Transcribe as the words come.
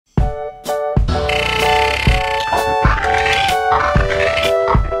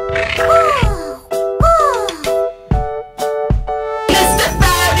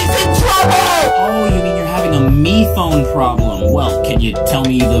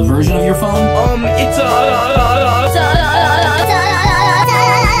version of your phone? It's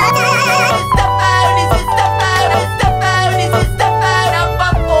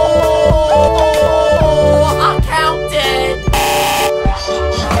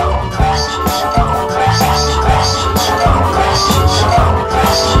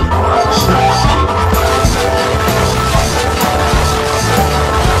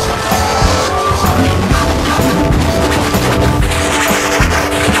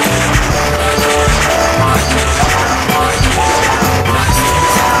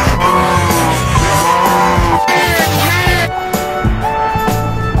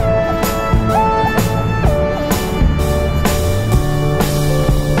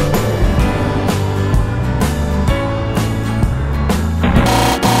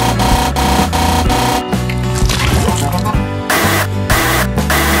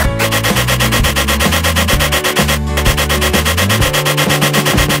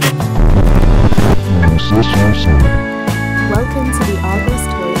Welcome to the Argos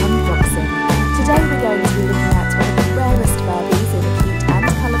Toy Unboxing. Today we're going to be looking at one of the rarest Furbies in a cute and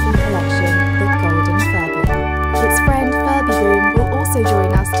colourful collection, the Golden Furbling. Its friend Furby Boom will also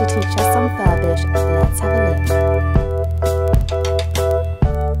join us to teach us some Furbish. Let's have a look.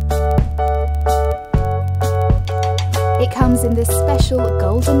 It comes in this special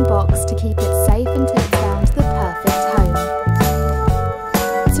golden box to keep it safe until it's found the perfect home.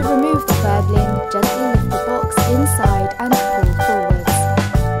 To remove the Furbling, gently lift the box inside and pull forwards.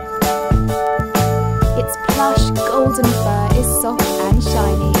 Its plush golden fur is soft and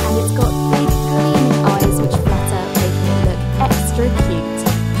shiny, and it's got big gleaming eyes which flutter, making it look extra cute.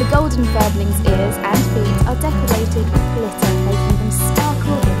 The Golden Furbling's ears and feet are decorated with glitter, making them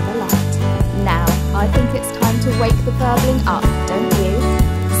sparkle in the light. Now, I think it's time to wake the Furbling up, don't you?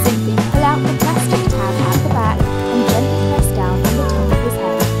 Simply pull out the plastic tab at the back and gently press down on the top of his head.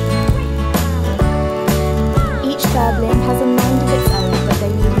 Each Furbling has a mind of its own, but they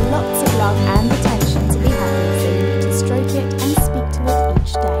need lots of love and attention to be happy, so you need to stroke it and speak to it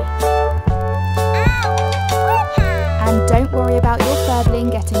each day. And don't worry about your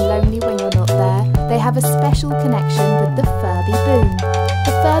Furbling getting lonely when you're not there. They have a special connection with the Furby Boom.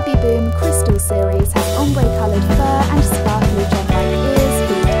 The Furby Boom Crystal series has ombre-coloured fur and sparkly gem-like ears,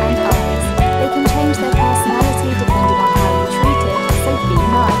 feet and eyes. They can change their personality depending on how you treat it, so be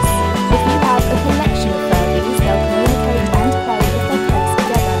nice. If you have a collection of Furbies, they'll communicate and play if they're close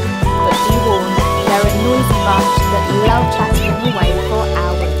together. But be warned, they're a noisy bunch that love chattering away for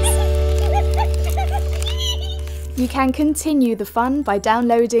hours. You can continue the fun by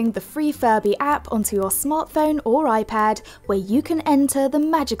downloading the free Furby app onto your smartphone or iPad, where you can enter the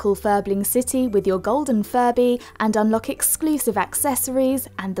magical Furbling city with your golden Furby and unlock exclusive accessories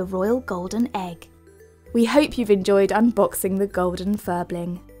and the royal golden egg. We hope you've enjoyed unboxing the Golden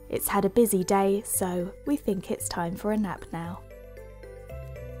Furbling. It's had a busy day, so we think it's time for a nap now.